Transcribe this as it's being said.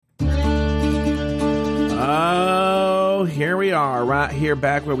here we are, right here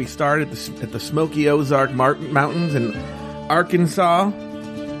back where we started at the Smoky Ozark Mountains in Arkansas.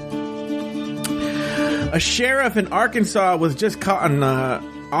 A sheriff in Arkansas was just caught on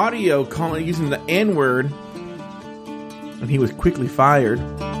audio using the N-word, and he was quickly fired.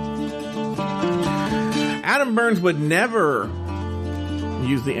 Adam Burns would never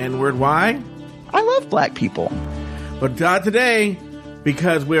use the N-word. Why? I love black people. But not today,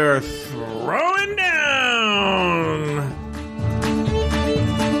 because we're throwing down.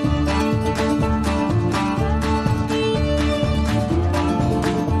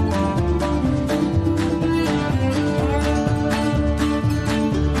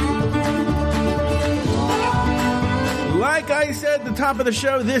 Like I said at the top of the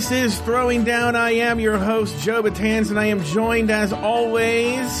show, this is Throwing Down. I am your host, Joe Batanz, and I am joined, as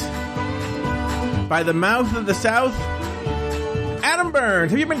always, by the mouth of the South, Adam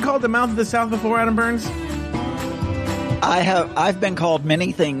Burns. Have you been called the mouth of the South before, Adam Burns? I've been called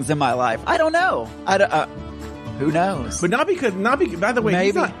many things in my life. I don't know. Who knows? But not because. By the way,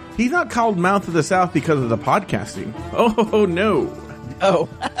 Maybe. he's not called mouth of the South because of the podcasting. Oh no. Oh.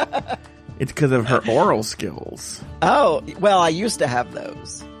 It's because of her oral skills. Oh, well, I used to have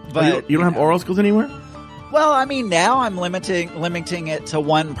those. But you don't have oral skills anymore? Well, I mean, now I'm limiting it to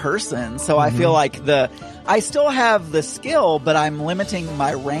one person, so I feel like I still have the skill, but I'm limiting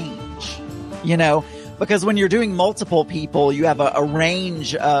my range, because when you're doing multiple people, you have a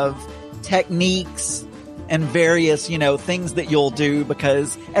range of techniques and various, things that you'll do,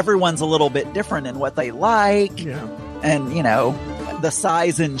 because everyone's a little bit different in what they like. Yeah. And, the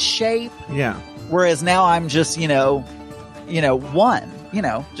size and shape. Yeah. Whereas now I'm just, one,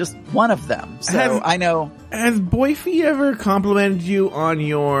 just one of them. So I know. Has Boyfie ever complimented you on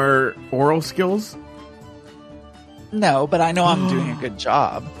your oral skills? No, but I know I'm doing a good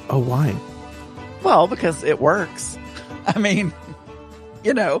job. Oh, why? Well, because it works. I mean,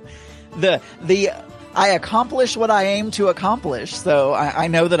 I accomplish what I aim to accomplish. So I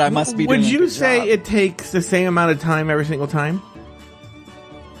know that I must be doing a good job. Would you say it takes the same amount of time every single time?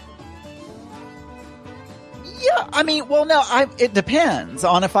 Yeah, I mean, well, no, it depends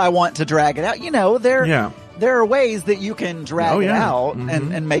on if I want to drag it out. There are ways that you can drag it out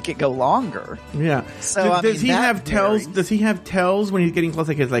and make it go longer. Yeah. So does he have tells? Does he have tells when he's getting close,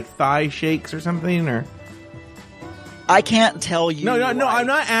 like his thigh shakes or something? Or I can't tell you. No. I'm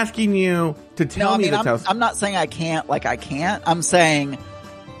not asking you to tell me the tells. I'm not saying I can't. I can't. I'm saying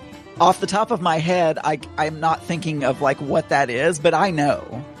off the top of my head, I'm not thinking of what that is, but I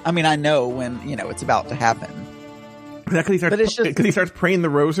know. I mean, I know when it's about to happen. Because he starts praying the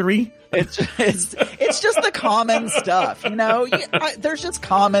rosary. It's just the common stuff, there's just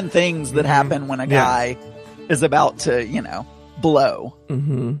common things that happen when a guy is about to, blow,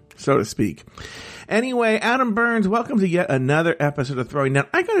 so to speak. Anyway, Adam Burns, welcome to yet another episode of Throwing Down.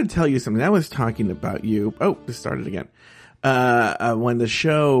 I got to tell you something. I was talking about you. Oh, this started again. When the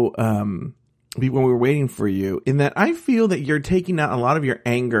show, when we were waiting for you, in that I feel that you're taking out a lot of your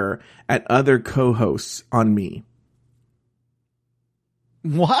anger at other co-hosts on me.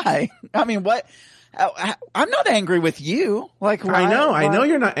 Why? I mean, what? I'm not angry with you. Why? I know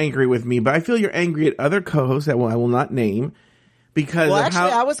you're not angry with me, but I feel you're angry at other co-hosts that I will not name because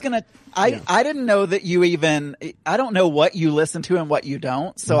I was gonna. I didn't know that you even. I don't know what you listen to and what you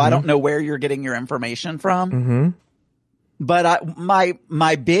don't, so I don't know where you're getting your information from. But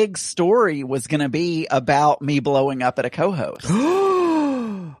my big story was gonna be about me blowing up at a co-host.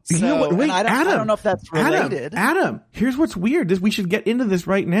 So, wait, I don't know if that's related. Adam, here's what's weird. We should get into this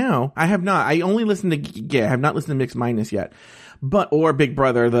right now. I have not. I only listened to Gay. I have not listened to Mixed Minus yet. Or Big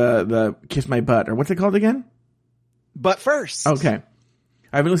Brother, the Kiss My Butt, or what's it called again? But First. Okay.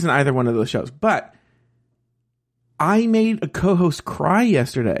 I haven't listened to either one of those shows. But I made a co-host cry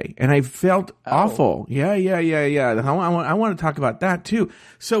yesterday, and I felt awful. Yeah. I want to talk about that too.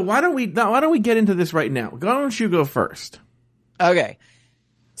 So why don't we get into this right now? Why don't you go first? Okay.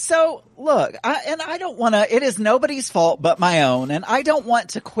 So, look, I don't want to, it is nobody's fault but my own, and I don't want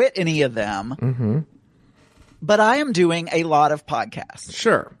to quit any of them, but I am doing a lot of podcasts.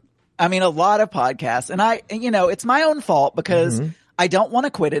 Sure. I mean, a lot of podcasts, and it's my own fault because I don't want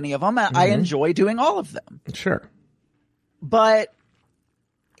to quit any of them. I enjoy doing all of them. Sure. But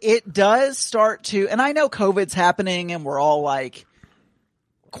it does start to, and I know COVID's happening and we're all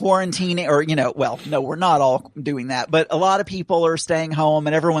quarantining, or no, we're not all doing that, but a lot of people are staying home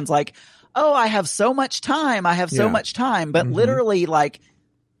and everyone's like, oh, I have so much time, but literally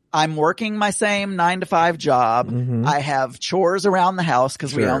I'm working my same 9 to 5 job. I have chores around the house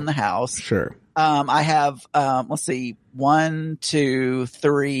because we own the house. Sure. I have, let's see, 1, 2,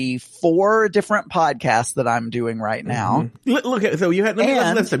 3, 4 different podcasts that I'm doing right now. Look at, so you had,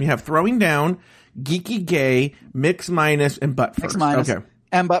 let's list them. You have Throwing Down, Geeky Gay, Mix Minus, and Butt First. Mix Minus. Okay.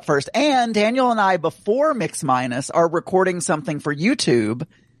 And Butt First. And Daniel and I, before Mix Minus, are recording something for YouTube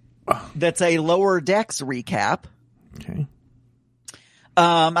that's a Lower Decks recap. Okay.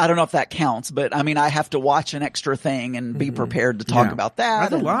 I don't know if that counts, but I mean, I have to watch an extra thing and be prepared to talk about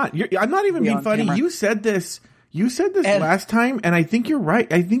that. That's a lot. I'm not even being funny. Camera. You said this last time, and I think you're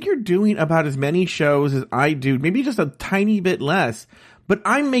right. I think you're doing about as many shows as I do, maybe just a tiny bit less, but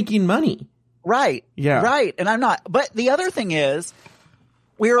I'm making money. Right. Yeah. Right. And I'm not. But the other thing is,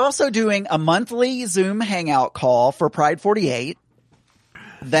 we're also doing a monthly Zoom hangout call for Pride 48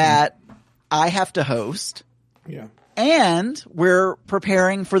 that I have to host. Yeah. And we're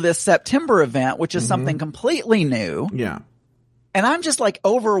preparing for this September event, which is something completely new. Yeah. And I'm just like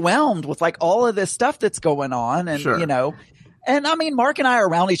overwhelmed with like all of this stuff that's going on. And, you know, and I mean, Mark and I are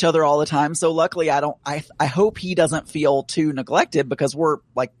around each other all the time. So luckily I hope he doesn't feel too neglected because we're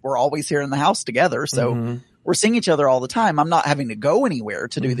always here in the house together. So we're seeing each other all the time. I'm not having to go anywhere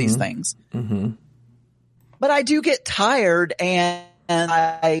to do these things. But I do get tired and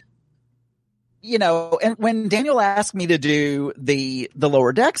I, you know, and when Daniel asked me to do the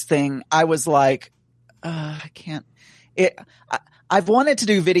Lower Decks thing, I was like, I can't. I've wanted to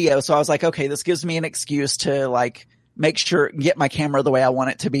do video, so I was like, okay, this gives me an excuse to like make sure get my camera the way I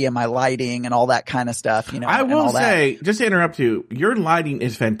want it to be and my lighting and all that kind of stuff. You know, I will say, just to interrupt you, your lighting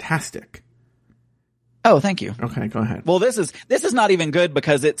is fantastic. Oh, thank you. Okay, go ahead. Well, this is not even good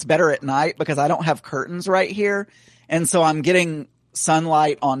because it's better at night because I don't have curtains right here, and so I'm getting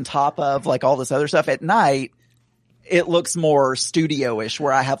sunlight on top of like all this other stuff. At night, it looks more studio-ish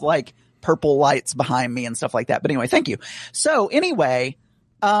where I have like purple lights behind me and stuff like that. But anyway, thank you. So anyway,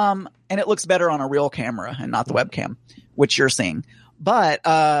 and it looks better on a real camera and not the webcam, which you're seeing. But,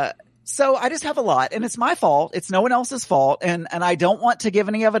 so I just have a lot and it's my fault. It's no one else's fault. And I don't want to give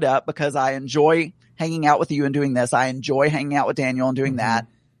any of it up because I enjoy hanging out with you and doing this. I enjoy hanging out with Daniel and doing that.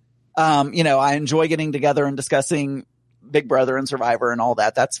 You know, I enjoy getting together and discussing Big Brother and Survivor and all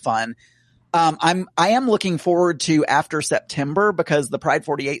that. That's fun. I am looking forward to after September because the Pride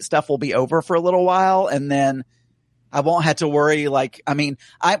 48 stuff will be over for a little while and then I won't have to worry. Like, I mean,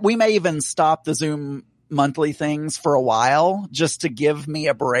 we may even stop the Zoom monthly things for a while just to give me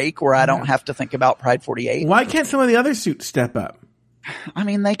a break where I don't have to think about Pride 48. Why can't some of the other suits step up? I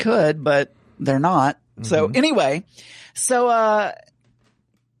mean, they could, but they're not. So anyway,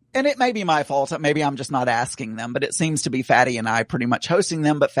 and it may be my fault. Maybe I'm just not asking them, but it seems to be Fatty and I pretty much hosting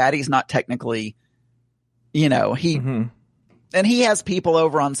them, but Fatty's not technically, you know, and he has people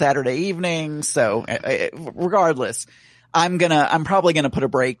over on Saturday evenings. So regardless, I'm probably going to put a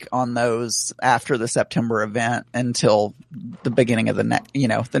break on those after the September event until the beginning of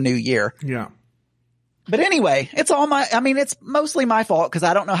the new year. Yeah. But anyway, it's mostly my fault because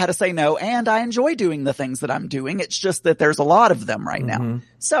I don't know how to say no and I enjoy doing the things that I'm doing. It's just that there's a lot of them right now.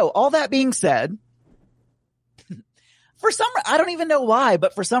 So all that being said, I don't even know why,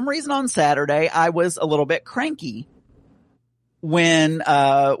 but for some reason on Saturday, I was a little bit cranky when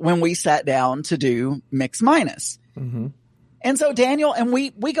we sat down to do Mix Minus. And so Daniel and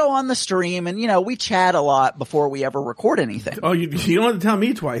we go on the stream and, you know, we chat a lot before we ever record anything. Oh, you don't have to tell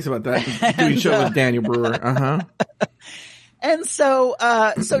me twice about that. Doing show with Daniel Brewer. And so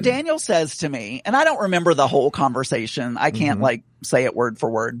Daniel says to me, and I don't remember the whole conversation. I can't like say it word for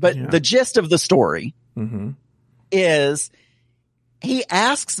word, but the gist of the story is he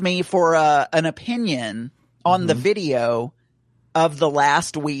asks me for an opinion on the video of the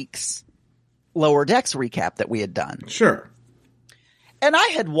last week's Lower Decks recap that we had done. Sure. And I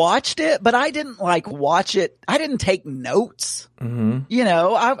had watched it, but I didn't like watch it. I didn't take notes. You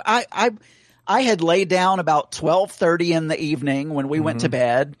know, I had laid down about 12:30 in the evening when we went to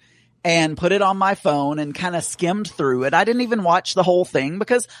bed and put it on my phone and kind of skimmed through it. I didn't even watch the whole thing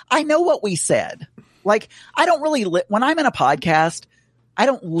because I know what we said. Like, I don't really, when I'm in a podcast, I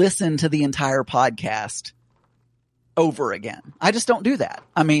don't listen to the entire podcast over again. I just don't do that.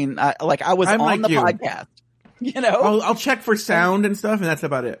 I mean, I was on like the podcast. You know, I'll check for sound and stuff, and that's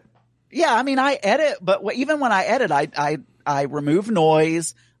about it. Yeah, I mean, I edit, but even when I edit, I remove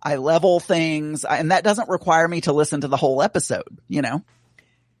noise, I level things, and that doesn't require me to listen to the whole episode. You know.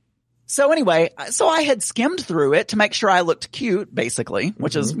 So anyway, I had skimmed through it to make sure I looked cute, basically,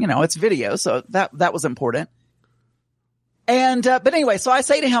 which is, you know, it's video, so that was important. And but anyway, so I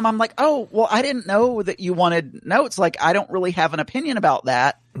say to him, I'm like, oh, well, I didn't know that you wanted notes. Like, I don't really have an opinion about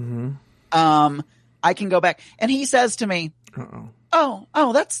that. I can go back. And he says to me,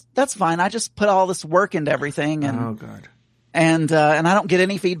 oh, that's fine. I just put all this work into everything, and oh god, and I don't get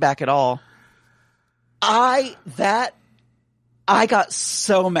any feedback at all. I got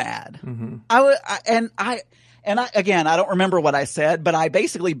so mad. Mm-hmm. I don't remember what I said, but I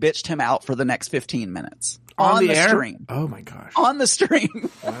basically bitched him out for the next 15 minutes on the stream. Oh my gosh. On the stream.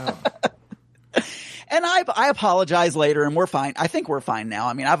 Wow. And I apologized later, and we're fine. I think we're fine now.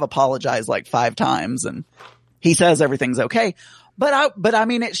 I mean, I've apologized like 5 times, and he says everything's okay. But I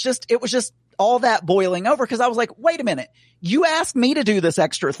mean, it was just all that boiling over, because I was like, wait a minute. You asked me to do this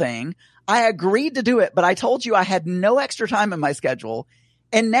extra thing. I agreed to do it, but I told you I had no extra time in my schedule.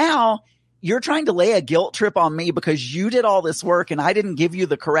 And now you're trying to lay a guilt trip on me because you did all this work and I didn't give you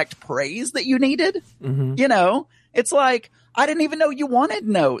the correct praise that you needed. Mm-hmm. You know, it's like, I didn't even know you wanted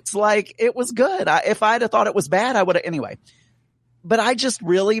notes. Like, it was good. If I'd have thought it was bad, I would have anyway. But I just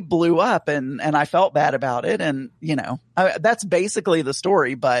really blew up, and I felt bad about it. And, you know, that's basically the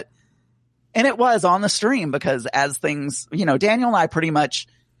story. And it was on the stream, because as things, you know, Daniel and I pretty much,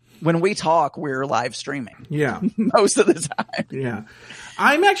 when we talk, we're live streaming. Yeah. Most of the time. Yeah.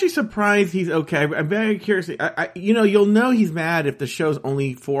 I'm actually surprised he's okay. I'm very curious. You know, you'll know he's mad if the show's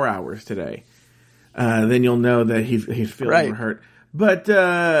only 4 hours today. Then you'll know that he's feeling hurt. But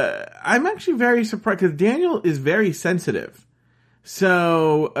I'm actually very surprised, because Daniel is very sensitive.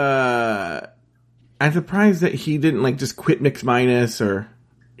 So I'm surprised that he didn't like just quit Mix Minus or,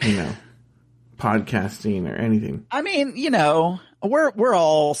 you know, podcasting or anything. I mean, you know, we're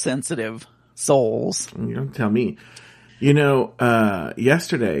all sensitive souls. You don't tell me. You know,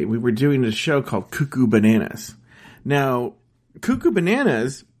 yesterday we were doing a show called Cuckoo Bananas. Now, Cuckoo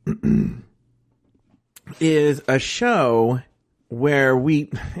Bananas is a show where I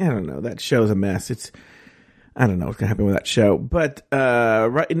don't know, that show's a mess. I don't know what's going to happen with that show. But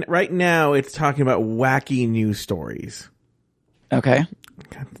right now it's talking about wacky news stories. Okay.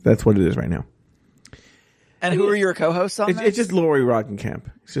 That's what it is right now. And who are your co-hosts on this? It's just Lori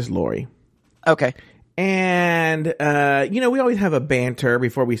Roggenkamp. It's just Lori. Okay. And, you know, we always have a banter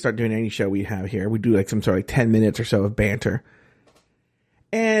before we start doing any show we have here. We do like some sort of like 10 minutes or so of banter.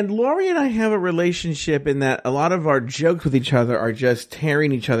 And Lori and I have a relationship in that a lot of our jokes with each other are just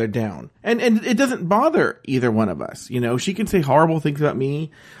tearing each other down. And it doesn't bother either one of us. You know, she can say horrible things about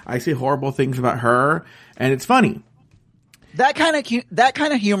me. I say horrible things about her. And it's funny. That kind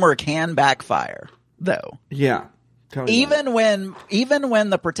of humor can backfire, though. Yeah. Even when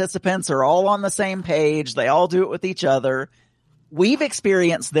the participants are all on the same page, they all do it with each other. We've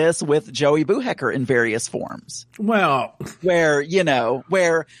experienced this with Joey Buhecker in various forms. Well, where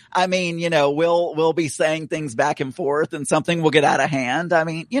I mean, you know, we'll be saying things back and forth, and something will get out of hand. I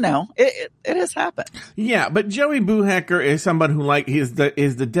mean, you know, it has happened. Yeah, but Joey Buhecker is someone who is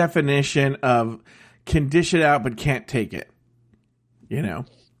the definition of can dish it out but can't take it. You know.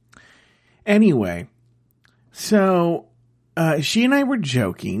 Anyway, so she and I were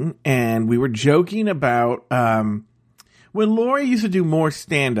joking, and we were joking about when Lori used to do more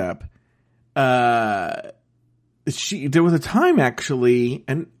stand-up, there was a time actually,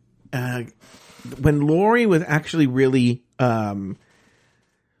 and when Lori was actually really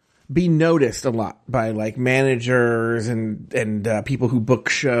be noticed a lot by like managers and people who book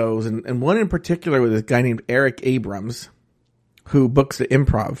shows, and one in particular was this guy named Eric Abrams, who books the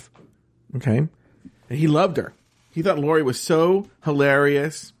Improv. Okay, and he loved her. He thought Lori was so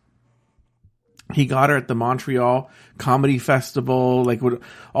hilarious. He got her at the Montreal Comedy Festival, like would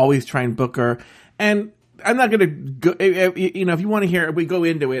always try and book her. And I'm not going to go, you know, if you want to hear it, we go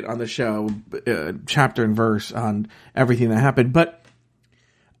into it on the show, chapter and verse on everything that happened. But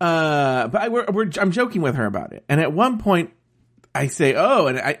I'm joking with her about it. And at one point I say,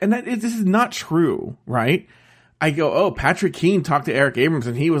 this is not true, right? I go, oh, Patrick Keane talked to Eric Abrams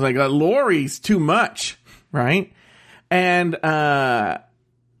and he was like, Lori's too much, right? And I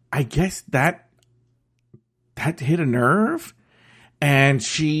guess that hit a nerve, and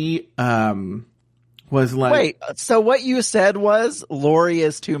she was like, wait, so what you said was Lori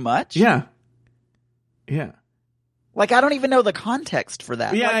is too much? Yeah. Like, I don't even know the context for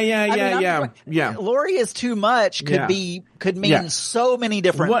that. Yeah. Lori is too much could mean so many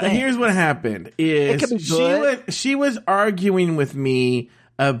different things. Here's what happened is she was arguing with me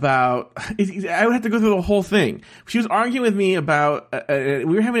about, I would have to go through the whole thing. She was arguing with me about, we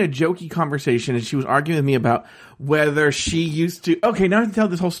were having a jokey conversation, and she was arguing with me about whether she used to, okay, now I have to tell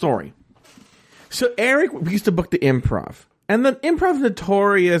this whole story. So Eric used to book the Improv, and the Improv is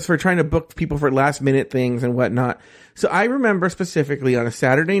notorious for trying to book people for last minute things and whatnot. So I remember specifically on a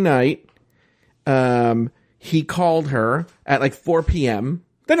Saturday night, he called her at like 4 p.m.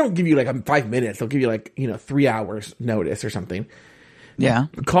 They don't give you like 5 minutes. They'll give you like, 3 hours notice or something. Yeah.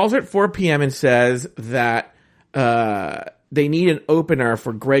 Calls her at 4 p.m. and says that they need an opener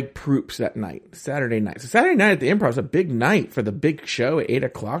for Greg Proops that night, Saturday night. So Saturday night at the Improv is a big night for the big show at 8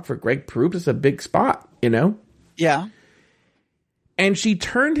 o'clock for Greg Proops. It's a big spot, you know? Yeah. And she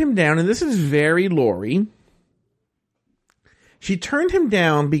turned him down, and this is very Lori. She turned him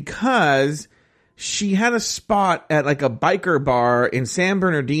down because she had a spot at like a biker bar in San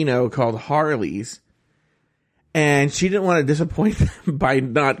Bernardino called Harley's. And she didn't want to disappoint them by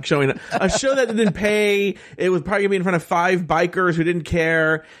not showing up. A show that didn't pay. It was probably going to be in front of 5 bikers who didn't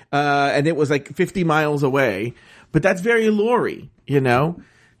care. And it was like 50 miles away. But that's very Lori, you know?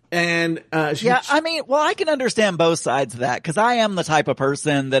 And, I mean, well, I can understand both sides of that because I am the type of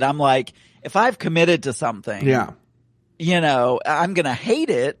person that I'm like, if I've committed to something. Yeah. You know, I'm going to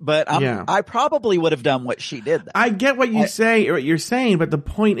hate it, but I probably would have done what she did. I get what you say, or what you're saying, but the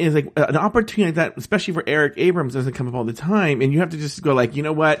point is like an opportunity like that, especially for Eric Abrams, doesn't come up all the time. And you have to just go like, you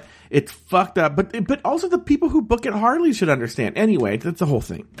know what? It's fucked up. But also the people who book at Harley should understand. Anyway, that's the whole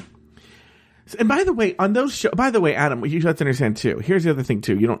thing. And by the way, on those shows, Adam, you have to understand too. Here's the other thing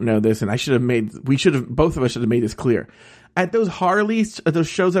too. You don't know this, and both of us should have made this clear. At those Harleys, those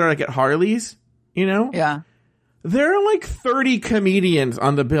shows that are like at Harley's, you know? Yeah. There are like 30 comedians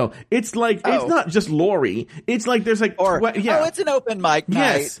on the bill. It's like, It's not just Lori. It's like, there's like, it's an open mic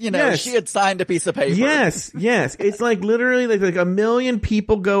night. You know, she had signed a piece of paper. Yes. It's like literally like 1 million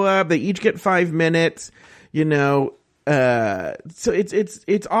people go up. They each get 5 minutes, you know. So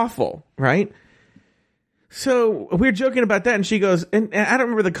it's awful, right? So we're joking about that, and she goes, and I don't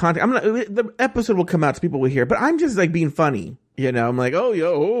remember the content. The episode will come out, so people will hear, but I'm just like being funny, you know. I'm like,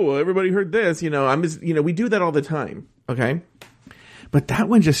 everybody heard this, you know. I'm just, you know, we do that all the time, okay? But that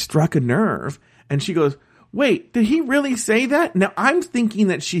one just struck a nerve, and she goes, "Wait, did he really say that?" Now I'm thinking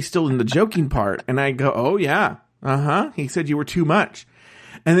that she's still in the joking part, and I go, "Oh yeah, he said you were too much,"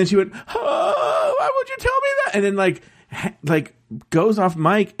 and then she went, "Oh, why would you tell me that?" And then like goes off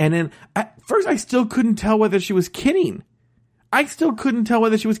mic, and then at first I still couldn't tell whether she was kidding. And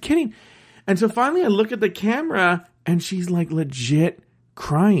so finally I look at the camera and she's like legit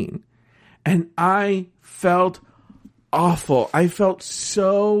crying. And I felt awful. I felt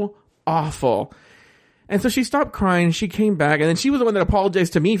so awful. And so she stopped crying and she came back, and then she was the one that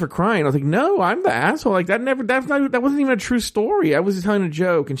apologized to me for crying. I was like, no, I'm the asshole. Like that wasn't even a true story. I was just telling a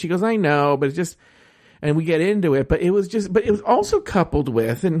joke. And she goes, I know, but it's just, and we get into it, but it was also coupled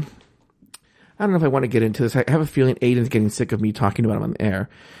with, and I don't know if I want to get into this. I have a feeling Aiden's getting sick of me talking about him on the air,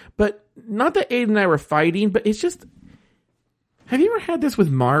 but not that Aiden and I were fighting, but it's just, have you ever had this with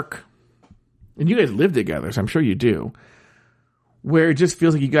Mark? And you guys live together, so I'm sure you do, where it just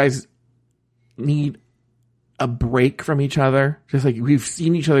feels like you guys need a break from each other. Just like we've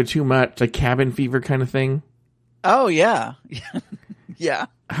seen each other too much, like cabin fever kind of thing. Oh yeah. Yeah.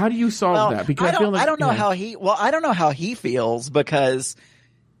 How do you solve that? Because I don't know how he feels because,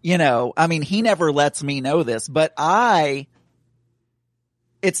 you know, I mean, he never lets me know this, but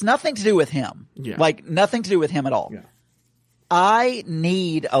it's nothing to do with him. Yeah. Like nothing to do with him at all. Yeah. I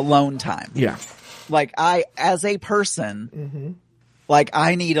need alone time. Yeah. Like as a person, like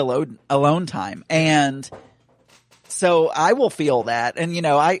I need alone time. And so I will feel that. And, you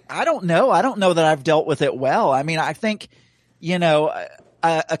know, I don't know. I don't know that I've dealt with it well. I mean, I think, you know,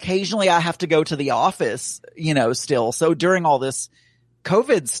 occasionally I have to go to the office, you know, still. So during all this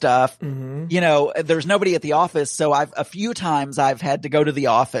COVID stuff, you know, there's nobody at the office. So a few times I've had to go to the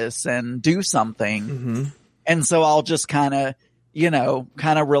office and do something. And so I'll just kind of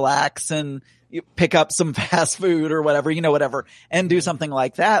relax and pick up some fast food or whatever, you know, whatever, and do something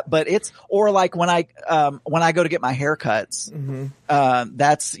like that. But or like when I go to get my haircuts,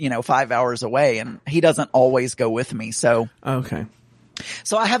 that's, you know, 5 hours away, and he doesn't always go with me. So, okay.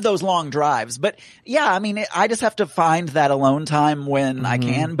 So I have those long drives, but yeah, I mean, I just have to find that alone time when I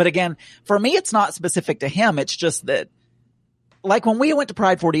can. But again, for me, it's not specific to him. It's just that, like when we went to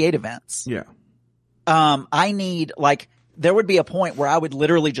Pride 48 events, I need, like, there would be a point where I would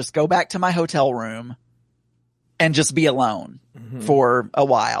literally just go back to my hotel room and just be alone for a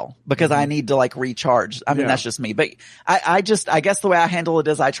while because I need to like recharge. I mean, that's just me, but I guess the way I handle it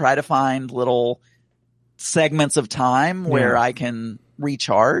is I try to find little segments of time where I can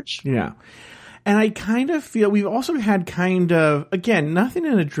recharge. Yeah. And I kind of feel we've also had kind of, again, nothing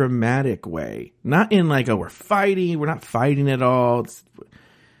in a dramatic way, not in like, oh, we're fighting. We're not fighting at all.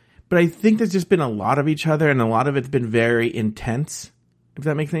 But I think there's just been a lot of each other, and a lot of it's been very intense, if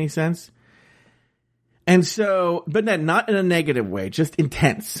that makes any sense. And so, but not in a negative way, just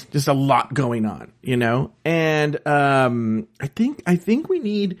intense, just a lot going on, you know? And I think we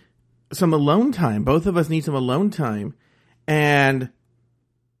need some alone time. Both of us need some alone time. And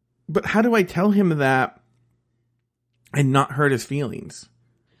But how do I tell him that and not hurt his feelings?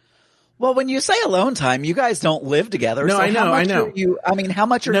 Well, when you say alone time, you guys don't live together. No, so I know. How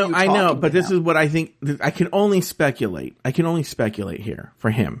much are you I know, talking but this about? is what I think. I can only speculate. Here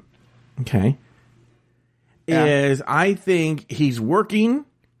for him. Okay. Yeah. Is I think he's working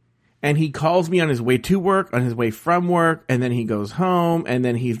and he calls me on his way to work, on his way from work, and then he goes home and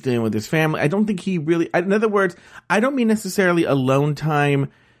then he's dealing with his family. I don't think he really, in other words, I don't mean necessarily alone time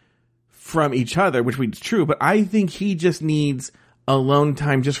from each other, which is true, but I think he just needs alone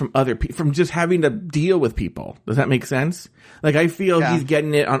time just from other people, from just having to deal with people. Does that make sense? Like, I feel he's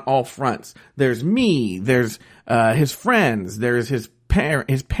getting it on all fronts. There's me, there's his friends, there's his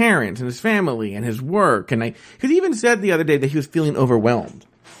parents and his family and his work. And because he even said the other day that he was feeling overwhelmed.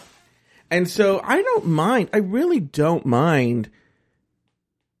 And so I really don't mind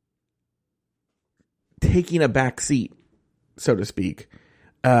taking a back seat, so to speak,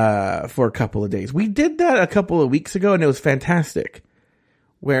 for a couple of days. We did that a couple of weeks ago and it was fantastic.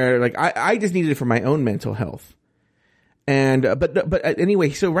 Where like, I just needed it for my own mental health. And, but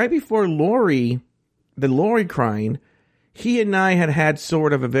anyway, so right before the Lori crying, he and I had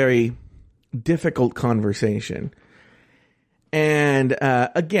sort of a very difficult conversation. And,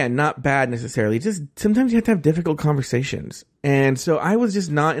 again, not bad necessarily. Just sometimes you have to have difficult conversations. And so I was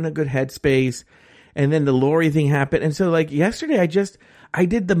just not in a good headspace. And then the Lori thing happened. And so like yesterday, I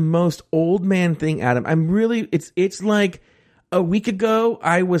did the most old man thing, Adam. It's like a week ago,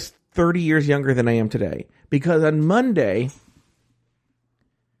 I was 30 years younger than I am today. Because on Monday,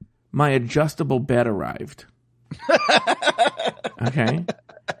 my adjustable bed arrived. Okay?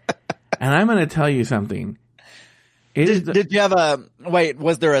 And I'm going to tell you something. Did you have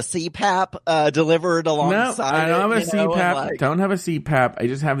was there a CPAP delivered alongside? No, I don't have a CPAP. Don't have a CPAP. I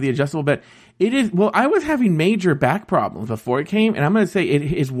just have the adjustable bed. I was having major back problems before it came, and I'm going to say it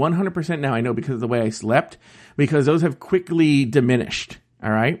is 100% now. I know because of the way I slept, because those have quickly diminished.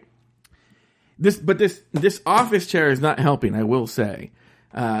 All right? This office chair is not helping, I will say.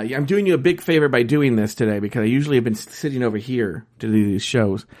 I'm doing you a big favor by doing this today because I usually have been sitting over here to do these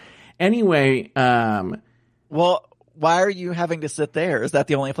shows. Anyway, well, why are you having to sit there? Is that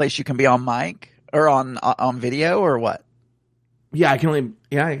the only place you can be on mic or on video or what? Yeah, I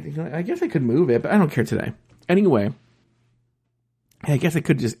guess I could move it, but I don't care today. Anyway, I guess I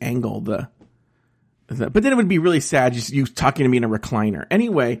could just angle but then it would be really sad just you talking to me in a recliner.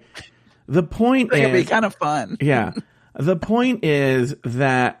 Anyway, the point is, it'd be kind of fun. Yeah. The point is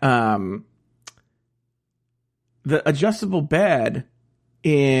that the adjustable bed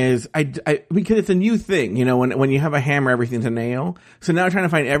is because it's a new thing, when you have a hammer, everything's a nail. So now I'm trying to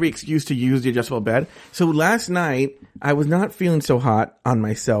find every excuse to use the adjustable bed. So last night I was not feeling so hot on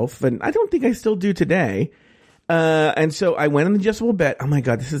myself, and I don't think I still do today. And so I went on the adjustable bed. Oh my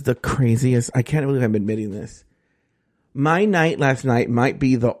God, this is the craziest. I can't believe I'm admitting this. My night last night might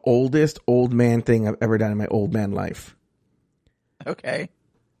be the oldest old man thing I've ever done in my old man life. Okay.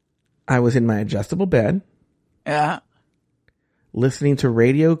 I was in my adjustable bed. Yeah. Listening to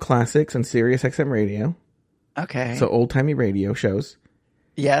radio classics on Sirius XM radio. Okay. So old-timey radio shows.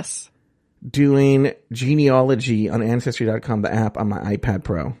 Yes. Doing genealogy on Ancestry.com, the app on my iPad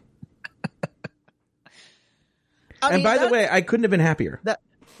Pro. And by the way, I couldn't have been happier.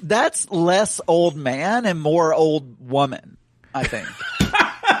 That's less old man and more old woman, I think.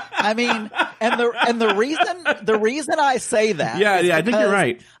 I mean, and the reason I say that, yeah, I think you're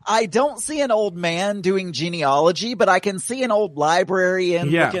right. I don't see an old man doing genealogy, but I can see an old librarian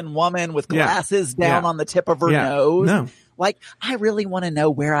looking woman with glasses down on the tip of her nose. No. Like, I really want to know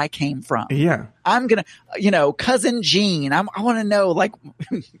where I came from. Yeah. I'm gonna, cousin Jean. I want to know, like.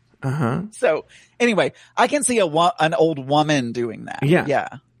 So anyway, I can see an old woman doing that. Yeah. Yeah.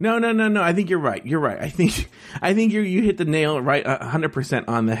 No. I think you're right. You're right. I think you hit the nail right 100%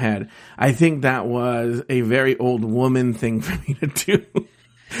 on the head. I think that was a very old woman thing for me to do.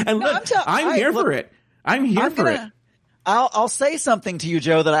 And look, I'm here for it. I'm here for it. I'll say something to you,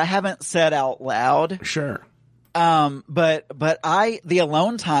 Joe, that I haven't said out loud. Sure. But the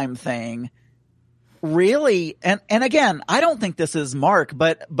alone time thing really, and again, I don't think this is Mark,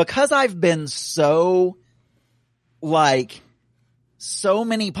 but because I've been so many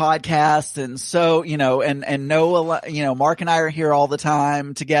podcasts and so, and Noah, Mark and I are here all the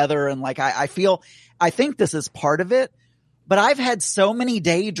time together. And like, I think this is part of it, but I've had so many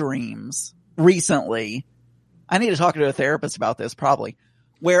daydreams recently. I need to talk to a therapist about this probably,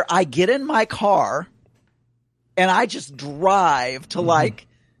 where I get in my car and I just drive to like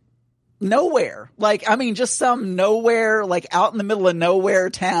nowhere. Like, I mean, just some nowhere, like out in the middle of nowhere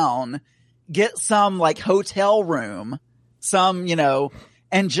town, get some like hotel room, some,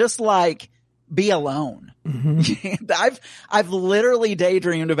 and just like be alone. I've literally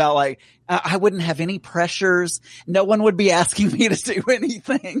daydreamed about like, I wouldn't have any pressures. No one would be asking me to do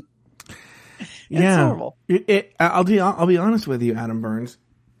anything. It's horrible. I'll be honest with you, Adam Burns.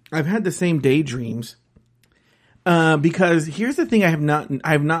 I've had the same daydreams. Because here's the thing I have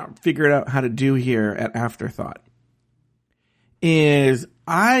not figured out how to do here at Afterthought is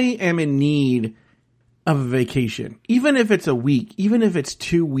I am in need of a vacation. Even if it's a week, even if it's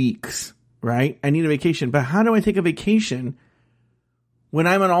 2 weeks, right? I need a vacation. But how do I take a vacation when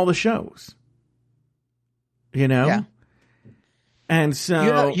I'm on all the shows? You know? Yeah. And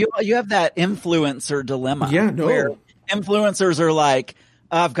so you have that influencer dilemma. Yeah, no. Where influencers are like,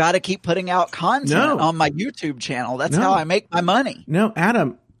 I've got to keep putting out content on my YouTube channel. That's how I make my money. No,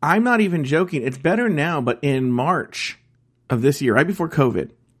 Adam, I'm not even joking. It's better now, but in March of this year, right before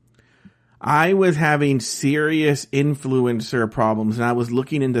COVID, I was having serious influencer problems, and I was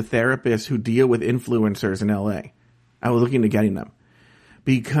looking into therapists who deal with influencers in LA. I was looking into getting them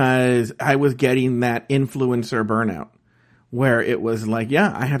because I was getting that influencer burnout. Where it was like,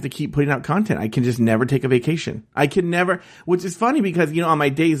 yeah, I have to keep putting out content. I can just never take a vacation. I can never, which is funny because, you know, on my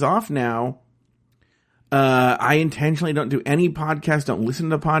days off now, I intentionally don't do any podcasts, don't listen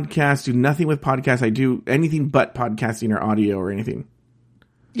to podcasts, do nothing with podcasts. I do anything but podcasting or audio or anything.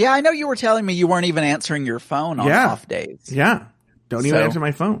 Yeah, I know you were telling me you weren't even answering your phone on off days. Yeah. Don't even answer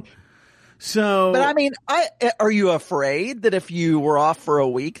my phone. So. But I mean, are you afraid that if you were off for a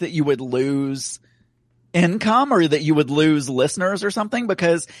week that you would lose income or that you would lose listeners or something?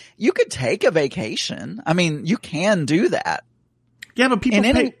 Because you could take a vacation. I mean, you can do that. Yeah, but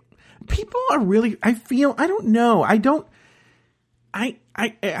people are really, I don't know. I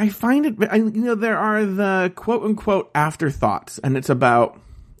find it, you know, there are the quote unquote afterthoughts, and it's about,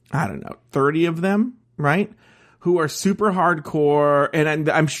 I don't know, 30 of them, right? Who are super hardcore. And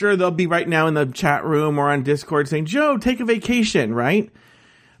I'm sure they'll be right now in the chat room or on Discord saying, Joe, take a vacation, right?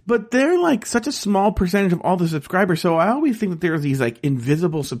 But they're like such a small percentage of all the subscribers. So I always think that there's these like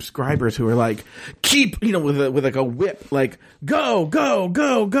invisible subscribers who are like, keep, you know, with like a whip, like go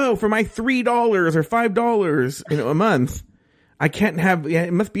for my $3 or $5, you know, a month. I can't have,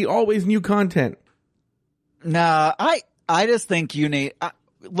 it must be always new content. Nah, I just think you need,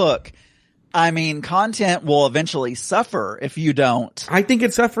 look, I mean, content will eventually suffer if you don't. I think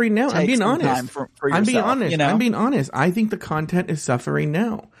it's suffering now. I'm being honest. For yourself, I'm being honest. You know? I'm being honest. I think the content is suffering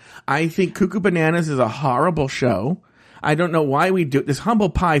now. I think Cuckoo Bananas is a horrible show. I don't know why we do it. This Humble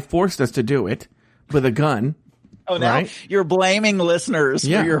Pie forced us to do it with a gun. Oh, now right? You're blaming listeners for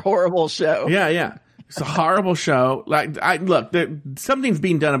your horrible show. Yeah. It's a horrible show. Like, look, something's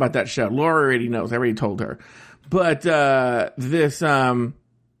being done about that show. Laura already knows. I already told her. But I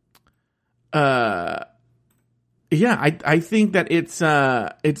think that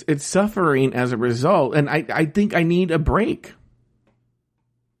it's suffering as a result, and I think I need a break.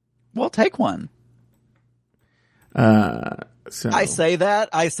 Well, take one. So I say that,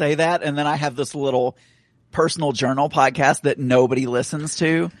 and then I have this little personal journal podcast that nobody listens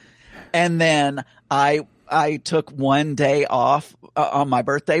to, and then I took one day off on my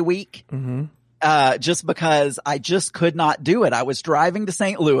birthday week. Mm-hmm. Just because I just could not do it. I was driving to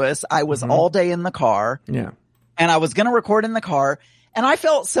St. Louis. I was all day in the car. Yeah. And I was going to record in the car, and I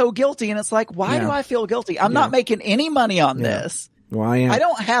felt so guilty. And it's like, why do I feel guilty? I'm not making any money on this. Why? I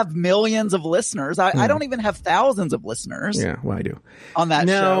don't have millions of listeners. I don't even have thousands of listeners. Yeah. Well, I do on that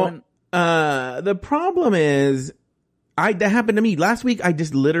show. The problem is that happened to me last week. I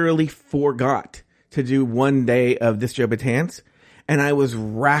just literally forgot to do one day of This Joe Betance. And I was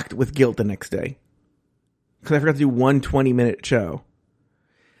racked with guilt the next day because I forgot to do one 20-minute show.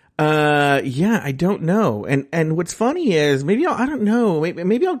 I don't know. And what's funny is maybe I don't know.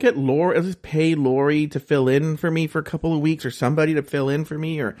 Maybe I'll get Lori. I'll just pay Lori to fill in for me for a couple of weeks, or somebody to fill in for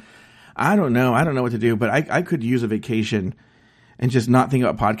me, or I don't know. I don't know what to do, but I could use a vacation and just not think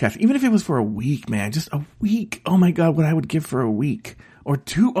about podcasts. Even if it was for a week, man, just a week. Oh my God, what I would give for a week, or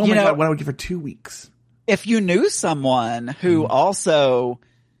two. Oh my God, what I would give for 2 weeks. If you knew someone who also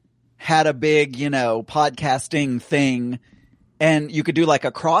had a big, podcasting thing, and you could do like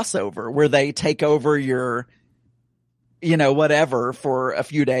a crossover where they take over your, whatever for a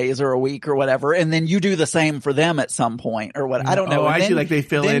few days or a week or whatever, and then you do the same for them at some point or what. I don't know. Oh, I see. Like they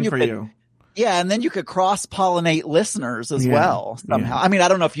fill in for you. Yeah, and then you could cross-pollinate listeners as well somehow. Yeah. I mean, I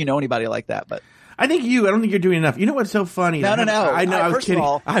don't know if you know anybody like that, but. I don't think you're doing enough. You know what's so funny? No. I know. I was kidding.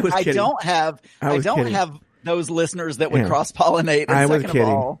 I don't have those listeners that would cross-pollinate. And I was kidding. Of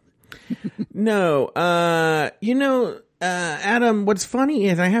all, No, Adam, what's funny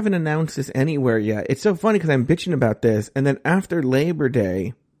is I haven't announced this anywhere yet. It's so funny because I'm bitching about this, and then after Labor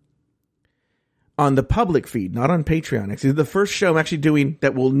Day, on the public feed, not on Patreon. It's the first show I'm actually doing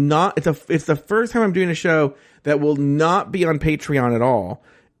that will not. It's the first time I'm doing a show that will not be on Patreon at all.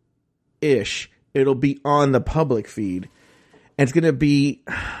 It'll be on the public feed, and it's gonna be.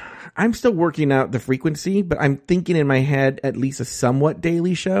 I'm still working out the frequency, but I'm thinking in my head at least a somewhat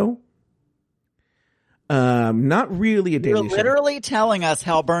daily show. Not really a daily show. You're literally telling us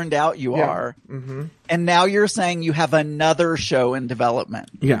how burned out you are. Mm-hmm. And now you're saying you have another show in development.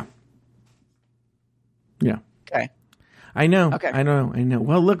 Yeah. Yeah. Okay. I know. Okay. I know.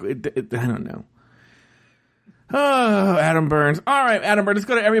 Well, look, I don't know. Oh, Adam Burns. All right, Adam Burns, let's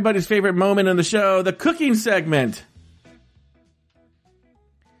go to everybody's favorite moment in the show, the cooking segment.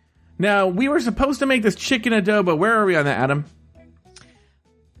 Now, we were supposed to make this chicken adobo. Where are we on that, Adam?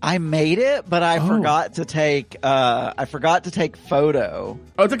 I made it, but I forgot to take photo.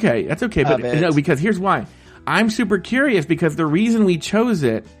 Oh, it's okay. That's okay. But no, because here's why. I'm super curious because the reason we chose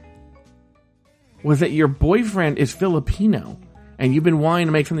it was that your boyfriend is Filipino and you've been wanting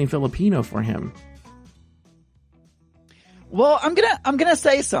to make something Filipino for him. Well, I'm gonna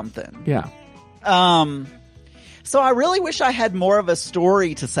say something. Yeah. So I really wish I had more of a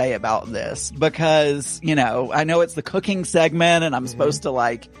story to say about this because, I know it's the cooking segment and I'm supposed to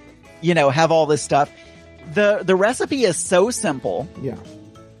have all this stuff. The recipe is so simple. Yeah.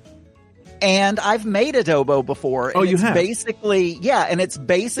 And I've made adobo before. Oh, you have? And it's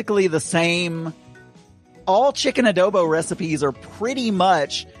basically the same. All chicken adobo recipes are pretty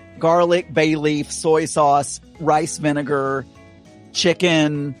much garlic, bay leaf, soy sauce, rice vinegar,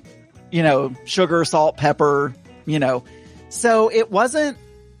 chicken, sugar, salt, pepper, So it wasn't,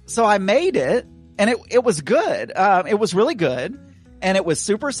 so I made it and it was good. It was really good and it was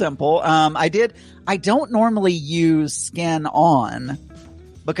super simple. I don't normally use skin on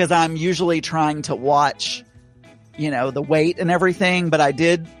because I'm usually trying to watch, the weight and everything, but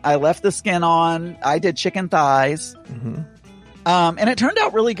I left the skin on. I did chicken thighs. Mm-hmm. And it turned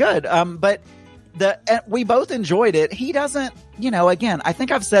out really good. But we both enjoyed it. He doesn't, again, I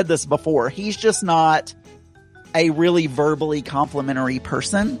think I've said this before. He's just not a really verbally complimentary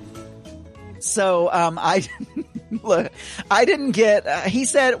person. So, I didn't get, he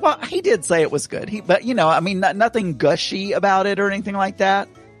said, well, he did say it was good. But nothing gushy about it or anything like that.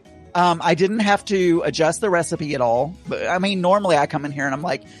 I didn't have to adjust the recipe at all. But normally I come in here and I'm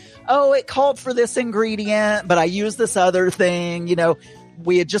like, oh, it called for this ingredient, but I used this other thing.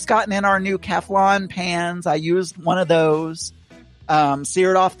 We had just gotten in our new Teflon pans. I used one of those,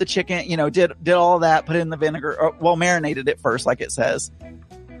 seared off the chicken, did all that, put it in the vinegar, marinated it first, like it says.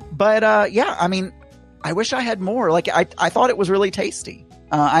 But, I wish I had more. Like, I thought it was really tasty.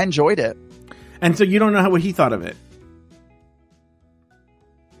 I enjoyed it. And so you don't know what he thought of it?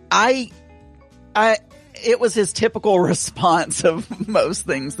 It was his typical response of most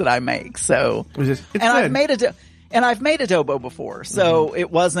things that I make. So, I've made adobo before, so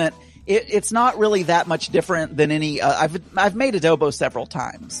it wasn't. It's not really that much different than any. I've made adobo several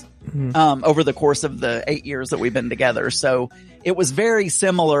times over the course of the 8 years that we've been together. So it was very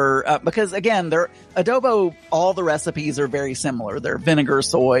similar because again, adobo. All the recipes are very similar. They're vinegar,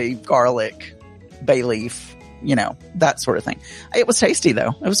 soy, garlic, bay leaf. That sort of thing. It was tasty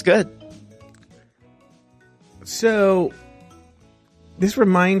though. It was good. So, this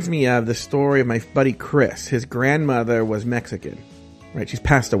reminds me of the story of my buddy Chris. His grandmother was Mexican, right? She's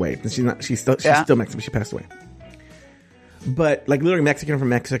passed away. She's still Mexican, but she passed away. But literally Mexican from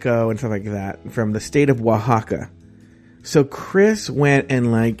Mexico and stuff like that, from the state of Oaxaca. So Chris went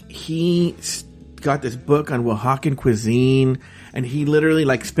and he got this book on Oaxacan cuisine, and he literally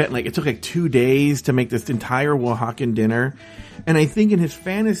spent it took 2 days to make this entire Oaxacan dinner. And I think in his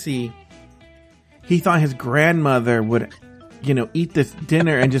fantasy, he thought his grandmother would, eat this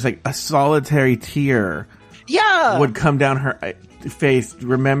dinner and just a solitary tear would come down her face,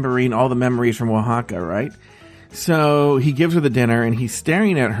 remembering all the memories from Oaxaca, right? So he gives her the dinner and he's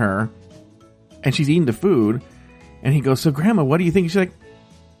staring at her and she's eating the food. And he goes, so Grandma, what do you think? She's like,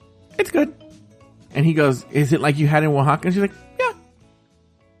 it's good. And he goes, is it like you had in Oaxaca? And she's like, yeah.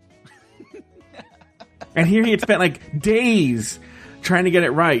 And here he had spent days trying to get it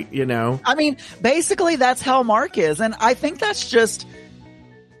right, basically that's how Mark is. And I think that's just,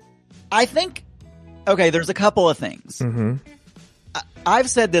 there's a couple of things. Mm-hmm. I've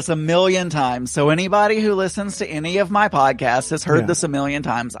said this a million times. So anybody who listens to any of my podcasts has heard this a million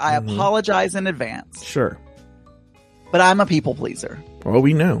times. I apologize in advance. Sure. But I'm a people pleaser. Well,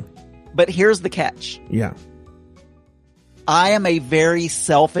 we know. But here's the catch. Yeah. I am a very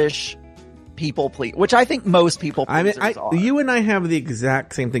selfish people please, which I think most people pleasers are. You and I have the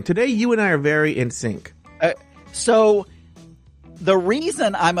exact same thing. Today, you and I are very in sync. So the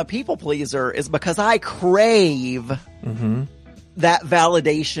reason I'm a people pleaser is because I crave that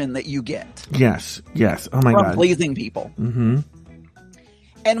validation that you get. Yes. Oh my God. God. From pleasing people. Mm-hmm.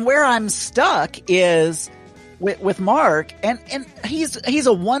 And where I'm stuck is with Mark, and he's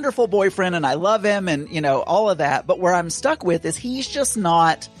a wonderful boyfriend, and I love him, and you know all of that. But where I'm stuck with is he's just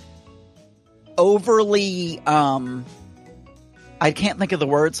not overly. I can't think of the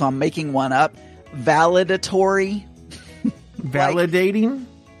word, so I'm making one up. Validatory. Validating.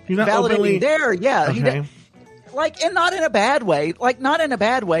 He's not validating. Openly... There, yeah. Okay. And not in a bad way. Not in a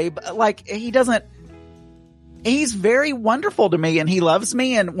bad way, but he doesn't. He's very wonderful to me, and he loves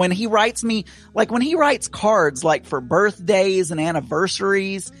me. And when he writes me, when he writes cards, for birthdays and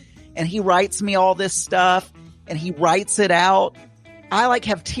anniversaries, and he writes me all this stuff, and he writes it out, I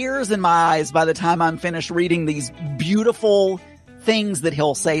have tears in my eyes by the time I'm finished reading these beautiful things that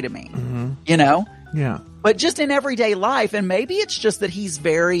he'll say to me. You know? Yeah. But just in everyday life, and maybe it's just that he's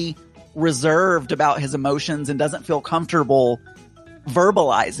very reserved about his emotions and doesn't feel comfortable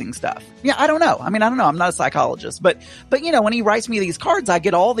verbalizing stuff. Yeah, I don't know. I don't know. I'm not a psychologist, but when he writes me these cards, I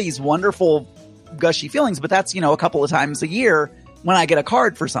get all these wonderful gushy feelings, but that's, a couple of times a year when I get a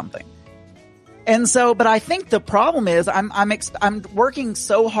card for something. And so, but I think the problem is I'm working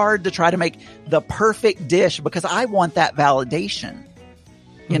so hard to try to make the perfect dish because I want that validation,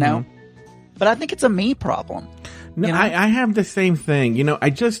 you know, but I think it's a me problem. No, I have the same thing. I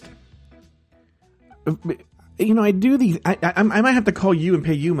do these. I might have to call you and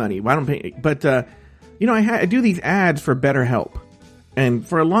pay you money. Well, I don't pay, but I do these ads for BetterHelp, and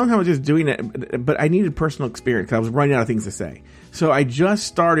for a long time I was just doing it. But I needed personal experience because I was running out of things to say. So I just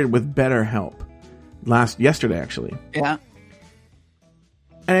started with BetterHelp yesterday, actually. Yeah.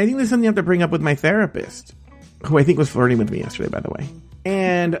 And I think there's something I have to bring up with my therapist, who I think was flirting with me yesterday, by the way.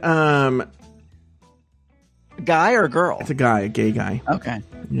 And guy or girl? It's a guy, a gay guy. Okay.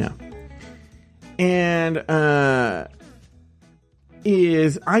 Yeah. And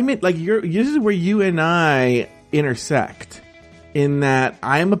this is where you and I intersect, in that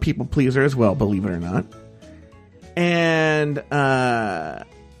I am a people pleaser as well, believe it or not. And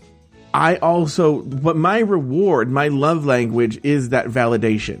I also, but my reward, my love language is that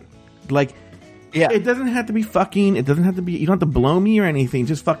validation. It doesn't have to be fucking, it doesn't have to be, you don't have to blow me or anything.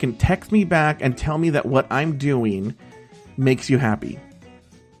 Just fucking text me back and tell me that what I'm doing makes you happy.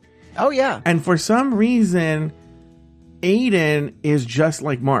 Oh, yeah. And for some reason, Aiden is just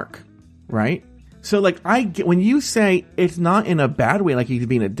like Mark, right? So, when you say it's not in a bad way, like he's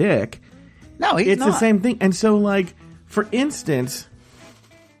being a dick. No, he's not. It's the same thing. And so, for instance,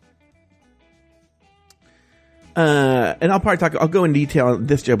 and I'll go in detail on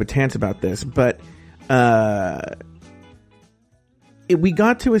this Joe Batanz about this, but we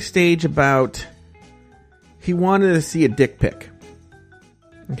got to a stage about he wanted to see a dick pic.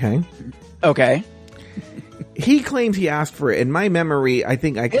 Okay. He claims he asked for it. In my memory, I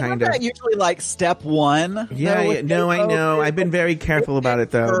think Isn't that usually step one? Yeah, no, I know. I've been very careful about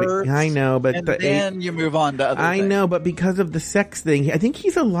it, though. I know, but and then you move on to other things. I know, but because of the sex thing, I think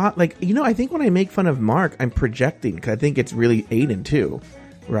he's a lot I think when I make fun of Mark, I'm projecting, because I think it's really Aiden too,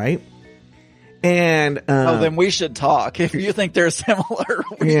 right? And then we should talk. If you think they're similar,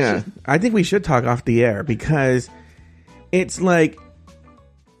 I think we should talk off the air, because it's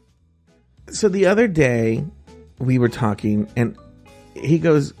so the other day we were talking and he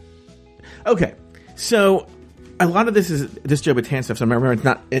goes, okay, so a lot of this is this Joe Batanz stuff. So remember, it's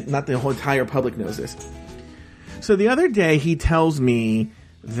not the whole entire public knows this. So the other day he tells me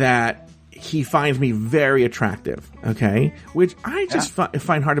that he finds me very attractive. Okay. Which I just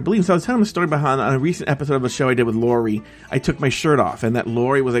find hard to believe. So I was telling him a story behind on a recent episode of a show I did with Lori. I took my shirt off and that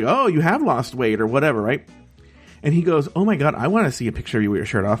Lori was like, oh, you have lost weight or whatever. Right. And he goes, oh my God, I want to see a picture of you with your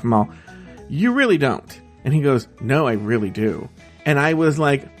shirt off. I'm all, you really don't. And he goes, no, I really do. And I was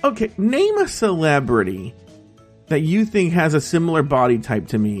like, okay, name a celebrity that you think has a similar body type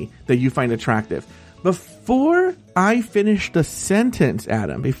to me that you find attractive. Before I finished the sentence,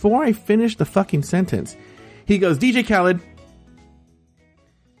 Adam, before I finished the fucking sentence, he goes, DJ Khaled.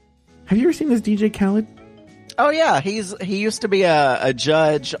 Have you ever seen this DJ Khaled? Oh, yeah. He used to be a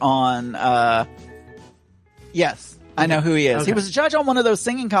judge on, yes. I know who he is. Okay. He was a judge on one of those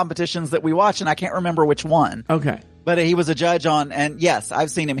singing competitions that we watch, and I can't remember which one. Okay. But he was a judge on, and yes,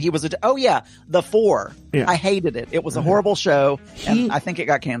 I've seen him. He was The Four. Yeah. I hated it. It was a horrible show, and I think it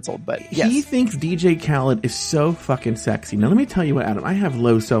got canceled, but yes. He thinks DJ Khaled is so fucking sexy. Now, let me tell you what, Adam, I have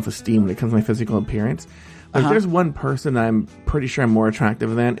low self-esteem when it comes to my physical appearance, Like, there's one person I'm pretty sure I'm more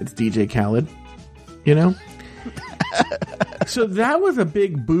attractive than. It's DJ Khaled. You know? So that was a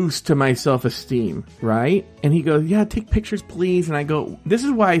big boost to my self-esteem, right? And he goes, yeah, take pictures, please. And I go, this is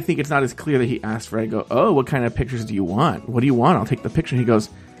why I think it's not as clear that he asked for it. I go, oh, what kind of pictures do you want? What do you want? I'll take the picture. He goes,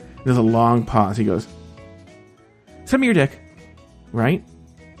 there's a long pause. He goes, send me your dick. Right?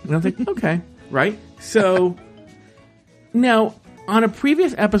 And I was like, okay. Right? So, now, on a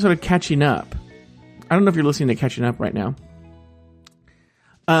previous episode of Catching Up, I don't know if you're listening to Catching Up right now.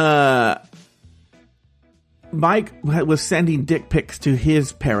 Mike was sending dick pics to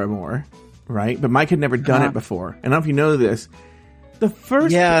his paramour, right? But Mike had never done it before. And I don't know if you know this. The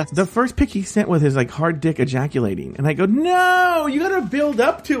first pic he sent was his like hard dick ejaculating, and I go, no, you got to build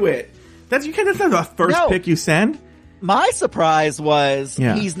up to it. That's not the first pic you send. My surprise was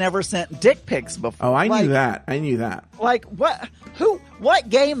he's never sent dick pics before. Oh, I knew that. Like what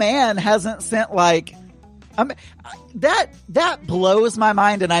gay man hasn't sent like? I mean, that blows my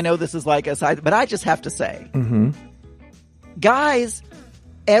mind, and I know this is like a side, but I just have to say, guys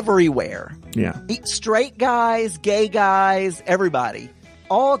everywhere, straight guys, gay guys, everybody,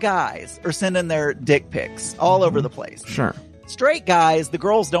 all guys are sending their dick pics all over the place. Sure. Straight guys, the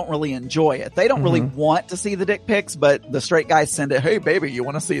girls don't really enjoy it. They don't really want to see the dick pics, but the straight guys send it. Hey, baby, you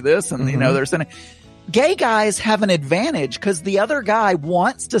want to see this? And, you know, they're sending. Gay guys have an advantage because the other guy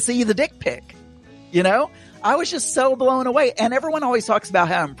wants to see the dick pic. You know? I was just so blown away. And everyone always talks about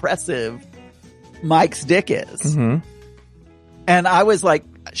how impressive Mike's dick is. And I was like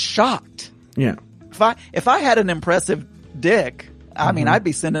shocked. Yeah. If I had an impressive dick, I mean, I'd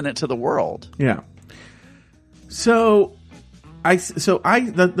be sending it to the world. Yeah. So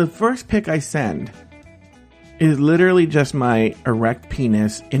the first pic I send is literally just my erect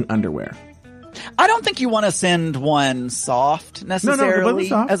penis in underwear. I don't think you want to send one soft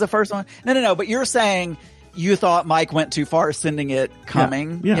necessarily as a first one. No. But you're saying you thought Mike went too far sending it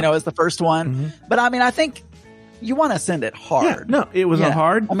coming, you know, as the first one. But I mean, I think you want to send it hard. Yeah, no, it was a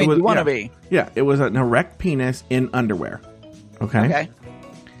hard. I mean, you want to be. Yeah, it was an erect penis in underwear. Okay.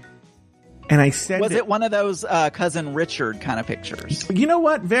 And I said, was it one of those Cousin Richard kind of pictures? You know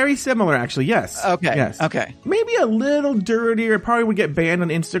what? Very similar, actually. Yes. Okay. Yes. Okay. Maybe a little dirtier. Probably would get banned on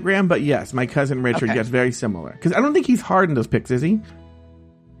Instagram, but yes, my Cousin Richard gets very similar. Because I don't think he's hard in those pics, is he?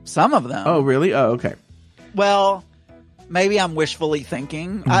 Some of them. Oh, really? Oh, okay. Well, maybe I'm wishfully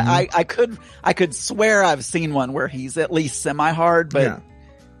thinking. I could swear I've seen one where he's at least semi-hard, but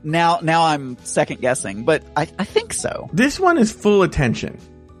now I'm second guessing. But I think so. This one is full attention.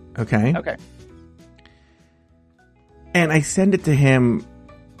 Okay. And I send it to him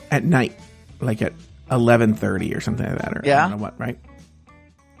at night, like at 11:30 or something like that, or I don't know what, right?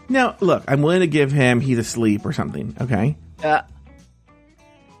 Now, look, I'm willing to give him he's asleep or something, okay? Yeah.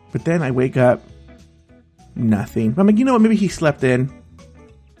 But then I wake up, nothing. I'm like, you know what? Maybe he slept in,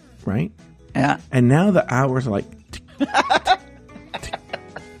 right? Yeah. And now the hours are like, tick, tick, tick,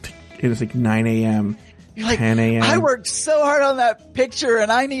 tick. It's like 9 a.m. You're like, 10 a.m. I worked so hard on that picture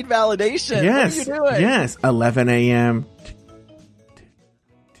and I need validation. Yes. What are you doing? Yes. 11 a.m.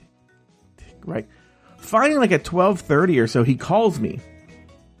 Right. Finally, like at 12:30 or so, he calls me.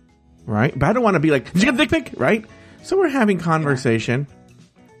 Right. But I don't want to be like, did you get the dick pic? Right. So we're having conversation.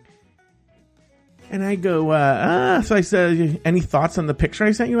 And I go, so I said, any thoughts on the picture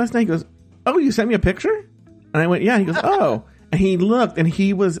I sent you last night? He goes, oh, you sent me a picture? And I went, yeah. He goes, oh. And he looked and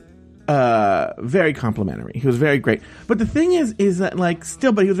he was very complimentary. He was very great. But the thing is that like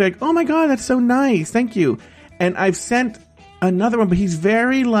still, but he was like, oh my God, that's so nice. Thank you. And I've sent another one, but he's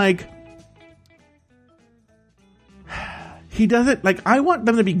very like, he does it like, I want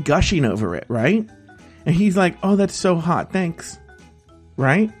them to be gushing over it. Right. And he's like, oh, that's so hot. Thanks.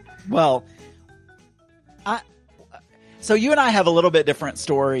 Right. Well, so you and I have a little bit different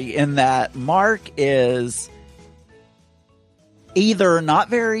story in that Mark is either not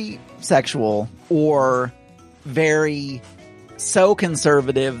very sexual or very so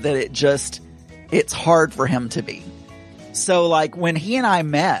conservative that it's hard for him to be. So like when he and I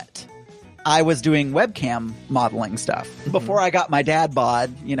met, I was doing webcam modeling stuff before I got my dad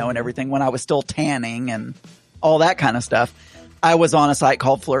bod, you know, and everything, when I was still tanning and all that kind of stuff. I was on a site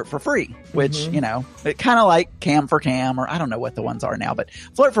called Flirt for Free, which, you know, it kind of like Cam for Cam, or I don't know what the ones are now, but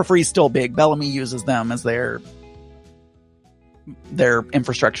Flirt for Free is still big. Bellamy uses them as their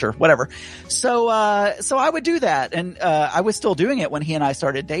infrastructure, whatever. So I would do that. And, I was still doing it when he and I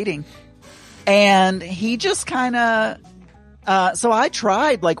started dating, and he just kind of, so I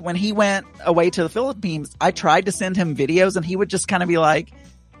tried, like when he went away to the Philippines, I tried to send him videos and he would just kind of be like,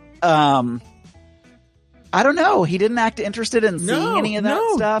 I don't know. He didn't act interested in seeing any of that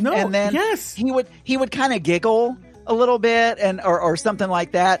stuff. And then he would kind of giggle a little bit or something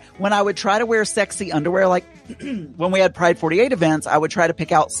like that. When I would try to wear sexy underwear, like when we had Pride 48 events, I would try to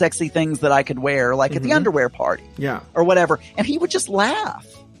pick out sexy things that I could wear, like at the underwear party. Yeah. Or whatever. And he would just laugh.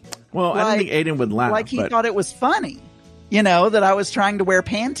 Well, I don't think Aiden would laugh. Like he thought it was funny. That I was trying to wear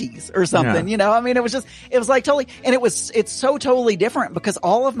panties or something, I mean, it was like totally, and it's so totally different because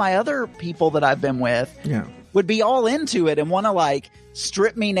all of my other people that I've been with would be all into it and want to like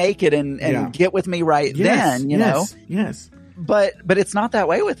strip me naked and get with me then, you know? Yes. But it's not that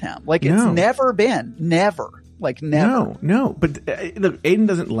way with him. Like it's never been, never. Like never. No. But look, Aiden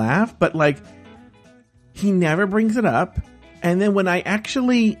doesn't laugh, but like he never brings it up. And then when I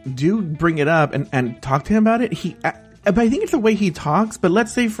actually do bring it up and talk to him about it, but I think it's the way he talks. But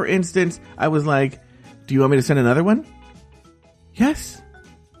let's say, for instance, I was like, do you want me to send another one? Yes.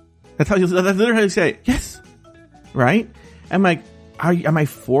 That's literally how you say it. Yes. Right? I'm like, am I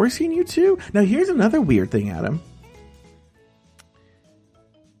forcing you to? Now, here's another weird thing, Adam.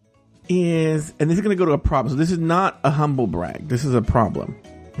 And this is going to go to a problem. So this is not a humble brag. This is a problem.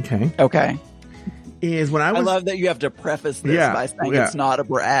 Okay? Okay. I love that you have to preface this by saying it's not a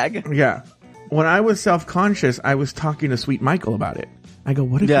brag. Yeah. When I was self-conscious, I was talking to Sweet Michael about it. I go,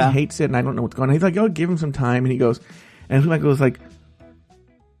 what if he hates it and I don't know what's going on? He's like, oh, give him some time. And he goes, and Sweet Michael was like,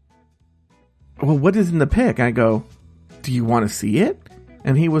 well, what is in the pic? I go, do you want to see it?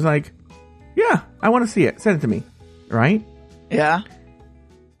 And he was like, yeah, I want to see it. Send it to me. Right? Yeah.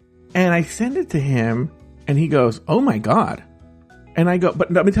 And I send it to him and he goes, oh my God. And I go,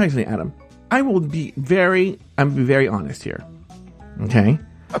 but let me tell you something, Adam. I'm be very honest here. Okay?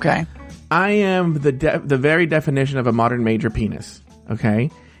 Okay. I am the very definition of a modern major penis.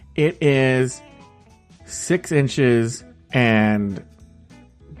 Okay? It is 6 inches and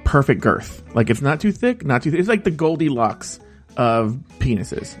perfect girth. Like, it's not too thick, not too... It's like the Goldilocks of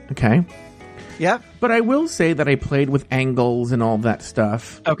penises. Okay? Yeah. But I will say that I played with angles and all that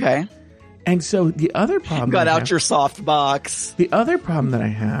stuff. Okay. And so the other problem... Got out your soft box. The other problem that I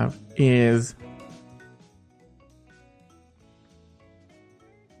have is...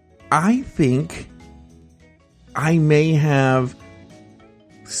 I think I may have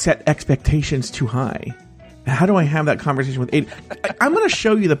set expectations too high. How do I have that conversation with Aiden? I'm going to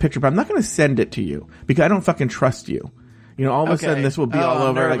show you the picture, but I'm not going to send it to you because I don't fucking trust you. All of a sudden this will be all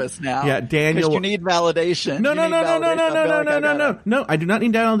over. I'm nervous now. Yeah, Daniel. You need validation. No. No, I do not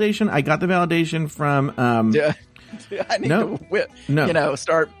need validation. I got the validation from. I need to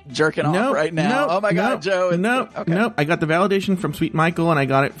start jerking off right now. Oh my God, Joe. No. I got the validation from Sweet Michael and I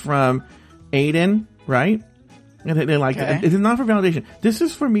got it from Aiden, right? And they like it. It is not for validation. This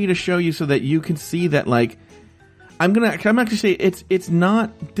is for me to show you so that you can see that, like, I'm actually say it's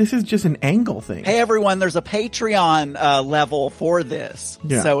not, this is just an angle thing. Hey everyone, there's a Patreon level for this.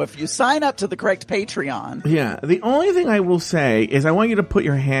 Yeah. So if you sign up to the correct Patreon. Yeah. The only thing I will say is I want you to put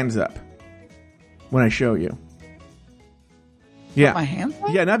your hands up when I show you. Yeah. Put my hands up?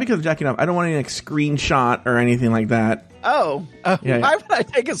 Yeah, not because of jacking up. I don't want any like screenshot or anything like that. Oh. Yeah. Why would I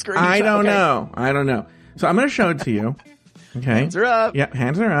take a screenshot? I don't know. So I'm going to show it to you. Okay. Hands are up. Yeah,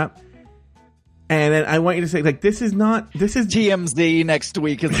 hands are up. And then I want you to say, like, this is TMZ next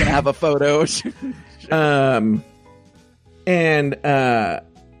week is going to have a photo. But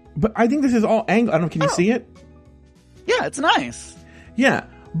I think this is all angle. I don't know. Can you see it? Yeah, it's nice. Yeah.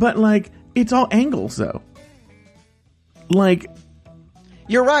 But like, it's all angles though. Like,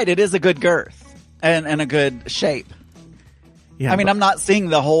 you're right. It is a good girth and a good shape. Yeah, I mean, I'm not seeing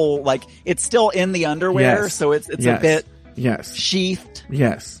the whole, like, it's still in the underwear, so it's a bit sheathed.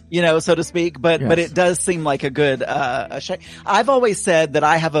 Yes. So to speak, but it does seem like a good shape. I've always said that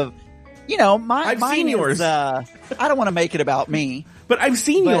I have a, I've seen yours. I don't want to make it about me. But I've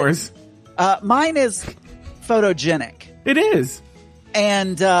seen yours. Mine is photogenic. It is.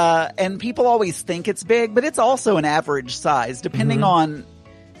 And people always think it's big, but it's also an average size, depending on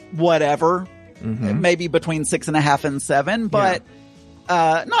whatever. Maybe between 6.5 and 7, but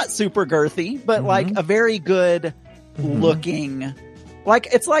not super girthy, but like a very good looking. Like,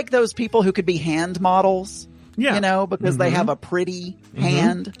 it's like those people who could be hand models. Yeah. Because they have a pretty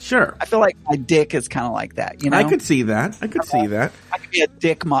hand. Sure. I feel like my dick is kind of like that, I could see that. I could be a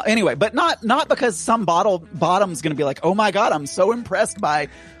dick model. Anyway, but not because some bottom's going to be like, oh my God, I'm so impressed by,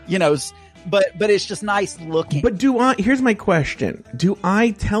 but it's just nice looking. But here's my question. Do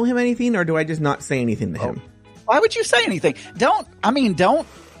I tell him anything or do I just not say anything to him? Why would you say anything? Don't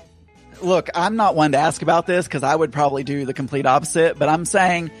look, I'm not one to ask about this because I would probably do the complete opposite, but I'm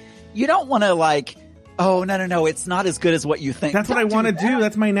saying you don't want to like Oh, no. It's not as good as what you think. That's what I want to do.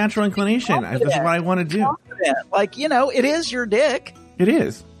 That's my natural inclination. That's what I want to do. Confident. Like, it is your dick. It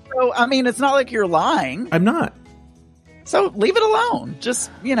is. So, I mean, it's not like you're lying. I'm not. So leave it alone. Just,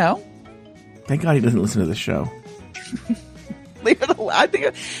 Thank God he doesn't listen to this show. Leave it alone. I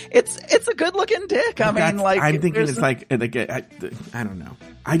think it's a good looking dick. I mean, like, I'm thinking it's like I don't know.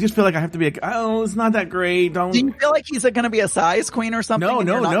 I just feel like I have to be like, oh, it's not that great. Do you feel like he's going to be a size queen or something?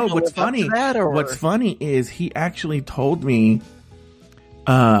 No. What's funny is he actually told me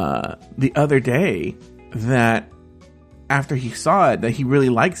the other day that after he saw it that he really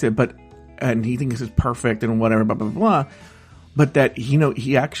likes it, and he thinks it's perfect and whatever, blah blah blah. But that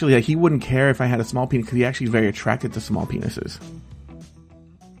he actually he wouldn't care if I had a small penis because he actually is very attracted to small penises.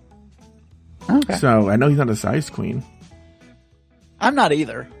 Okay. So I know he's not a size queen. I'm not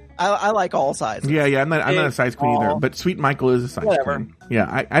either. I like all sizes. Yeah. I'm not a size queen either. But Sweet Michael is a size queen.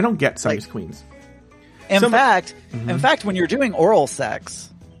 Yeah, I don't get size queens. In fact, when you're doing oral sex,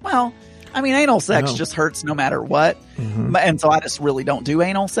 well, I mean, anal sex just hurts no matter what. Mm-hmm. And so I just really don't do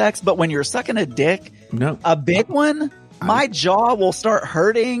anal sex. But when you're sucking a dick, a big one, my jaw will start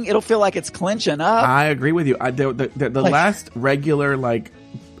hurting. It'll feel like it's clenching up. I agree with you. The last regular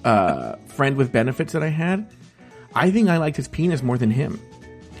friend with benefits that I had, I think I liked his penis more than him.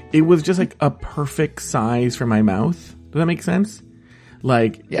 It was just like a perfect size for my mouth. Does that make sense?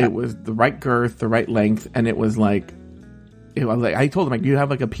 It was the right girth, the right length, and it was like, I told him, like, you have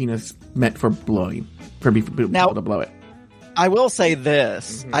like a penis meant for blowing, for people to blow it. I will say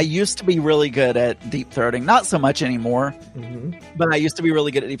this. Mm-hmm. I used to be really good at deep throating. Not so much anymore, but I used to be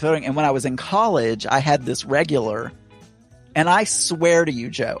really good at deep throating. And when I was in college, I had this regular. And I swear to you,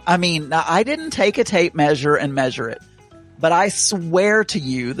 Joe, I mean, now I didn't take a tape measure and measure it, but I swear to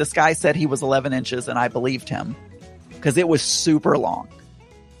you, this guy said he was 11 inches and I believed him because it was super long.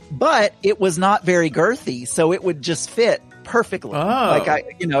 But it was not very girthy, so it would just fit perfectly.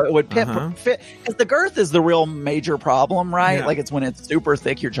 It would fit because the girth is the real major problem, right? Yeah. Like, it's when it's super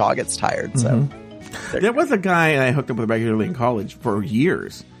thick, your jaw gets tired. So there was a guy I hooked up with regularly in college for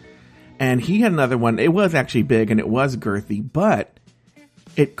years, and he had another one. It was actually big and it was girthy, but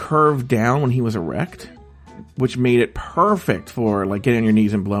it curved down when he was erect, which made it perfect for like getting on your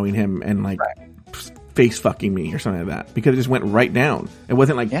knees and blowing him and like face fucking me or something like that, because it just went right down. It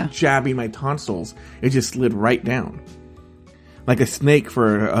wasn't like jabbing my tonsils. It just slid right down. Like a snake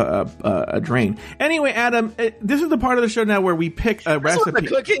for a drain. Anyway, Adam, this is the part of the show now where we pick a recipe. This was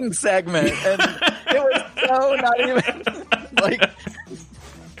the cooking segment, and it was so not even like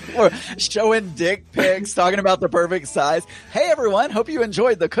we're showing dick pics, talking about the perfect size. Hey, everyone! Hope you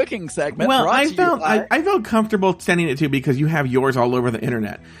enjoyed the cooking segment. Well, I felt comfortable sending it to you because you have yours all over the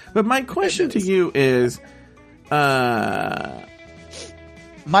internet. But my question to you is, my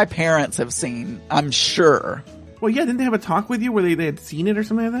parents have seen, I'm sure. Well, yeah, didn't they have a talk with you where they had seen it or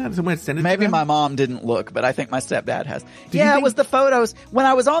something like that? Someone had sent it to them? Maybe my mom didn't look, but I think my stepdad has. It was the photos. When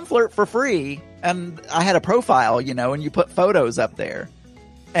I was on Flirt for Free, and I had a profile, and you put photos up there.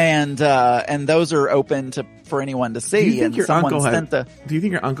 And those are open for anyone to see. Do you think your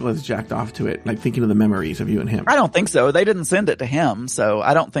uncle has jacked off to it, like thinking of the memories of you and him? I don't think so. They didn't send it to him, so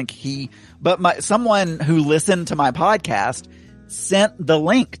I don't think but someone who listened to my podcast sent the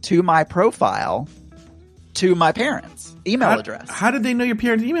link to my profile to my parents' email address. How did they know your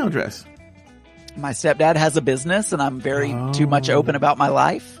parents' email address? My stepdad has a business, and I'm very too much open about my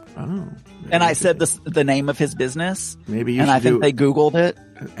life. Oh. And I said the name of his business. Maybe you and I think they Googled it.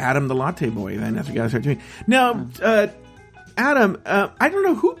 Adam the Latte Boy. Then that's what you got to start doing. Now, Adam, I don't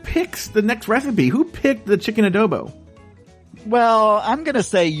know who picks the next recipe. Who picked the chicken adobo? Well, I'm going to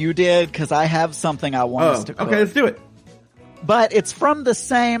say you did because I have something I want us to cook. Okay, let's do it. But it's from the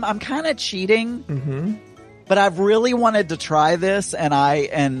same. I'm kind of cheating. Mm-hmm. But I've really wanted to try this,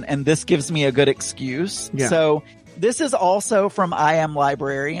 and this gives me a good excuse. Yeah. So this is also from I Am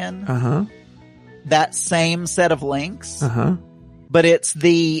Librarian. Uh-huh. That same set of links. Uh-huh. But it's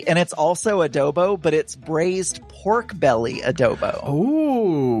also adobo, but it's braised pork belly adobo.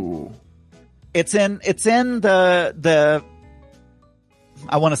 Ooh. It's in the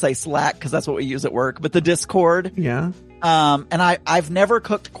I want to say Slack because that's what we use at work, but the Discord. Yeah. And I've never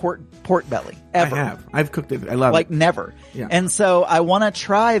cooked pork belly ever. I have. I've cooked it. I love it. Like never. Yeah. And so I want to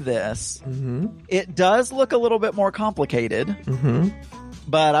try this. Mm-hmm. It does look a little bit more complicated. Mm-hmm.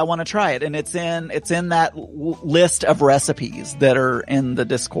 But I want to try it, and it's in that list of recipes that are in the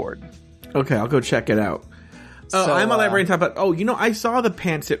Discord. Okay, I'll go check it out. I'm a librarian top, but I saw the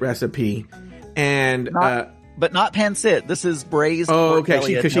pancit recipe, and but not pancit. This is braised. Oh, okay,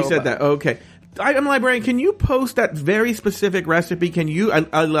 because she said that. Okay. I'm a librarian. Can you post that very specific recipe?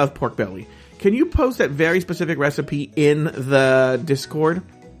 I love pork belly. Can you post that very specific recipe in the Discord?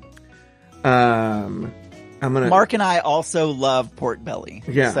 I'm gonna. Mark and I also love pork belly.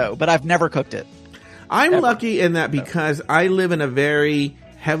 Yeah. So, but I've never cooked it. I'm lucky in that because I live in a very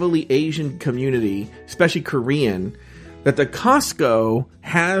heavily Asian community, especially Korean, that the Costco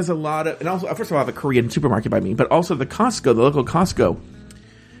has a lot of, and also, first of all, the Korean supermarket by me, but also the Costco, the local Costco,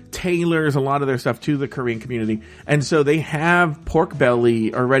 tailors a lot of their stuff to the Korean community. And so they have pork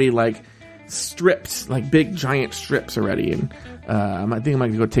belly already, like, strips, like big giant strips already. And I think I'm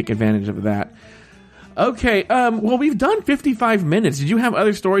going to go take advantage of that. Okay, well, we've done 55 minutes. Did you have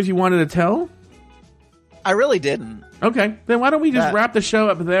other stories you wanted to tell? I really didn't. Okay, then why don't we just wrap the show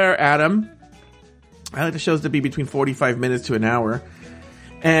up there, Adam? I like the shows to be between 45 minutes to an hour.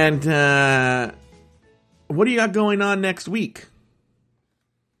 And what do you got going on next week?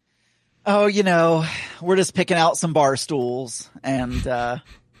 Oh, you know, we're just picking out some bar stools, and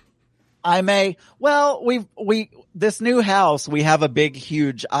this new house, we have a big,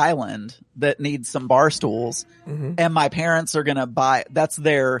 huge island that needs some bar stools, and my parents are gonna buy. That's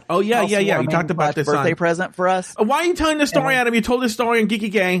their yeah. You talked about this birthday present for us. Why are you telling this story, Adam? You told this story in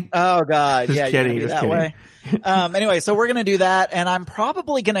Geeky Gay. Oh God, Just yeah, kidding, you just that kidding. way. Anyway, so we're gonna do that, and I'm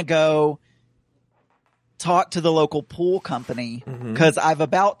probably gonna go talk to the local pool company because I've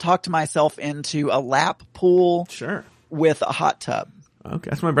about talked myself into a lap pool, Sure, with a hot tub. Okay,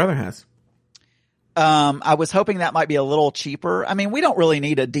 that's what my brother has. I was hoping that might be a little cheaper. I mean, we don't really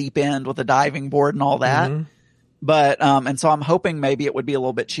need a deep end with a diving board and all that. But, and so I'm hoping maybe it would be a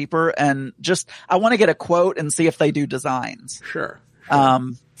little bit cheaper, and just, I want to get a quote and see if they do designs. Sure.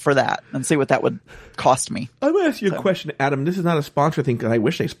 For that and see what that would cost me. I'm going to ask you a question, Adam. This is not a sponsor thing because I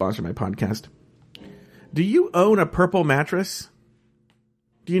wish they sponsored my podcast. Do you own a purple mattress?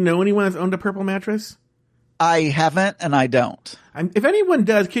 Do you know anyone that's owned a purple mattress? I haven't, and I don't. If anyone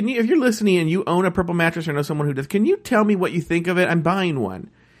does, if you're listening and you own a purple mattress or know someone who does, can you tell me what you think of it? I'm buying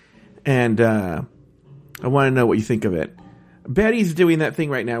one. And, I want to know what you think of it. Betty's doing that thing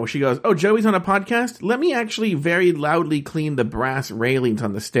right now where she goes, "Oh, Joey's on a podcast? Let me actually very loudly clean the brass railings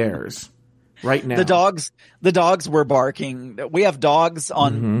on the stairs right now." The dogs were barking. We have dogs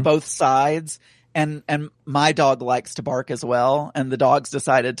on both sides. And my dog likes to bark as well, and the dogs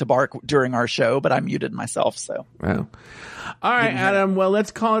decided to bark during our show, but I muted myself, so. Wow. All right, Adam, well,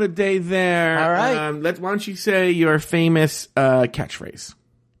 let's call it a day there. All right. Why don't you say your famous catchphrase?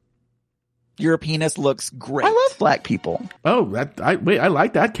 Your penis looks great. I love black people. Oh, I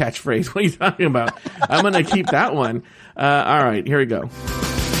like that catchphrase. What are you talking about? I'm going to keep that one. All right, here we go.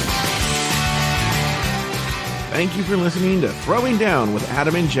 Thank you for listening to Throwing Down with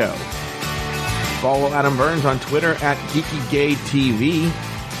Adam and Joe. Follow Adam Burns on Twitter at GeekyGayTV.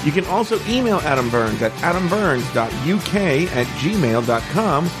 You can also email Adam Burns at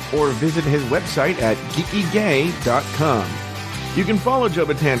adamburns.uk@gmail.com or visit his website at geekygay.com. You can follow Joe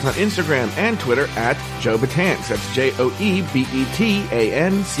Betance on Instagram and Twitter at Joe Betance. That's JoeBetance.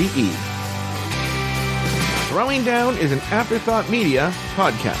 Throwing Down is an Afterthought Media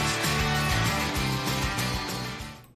podcast.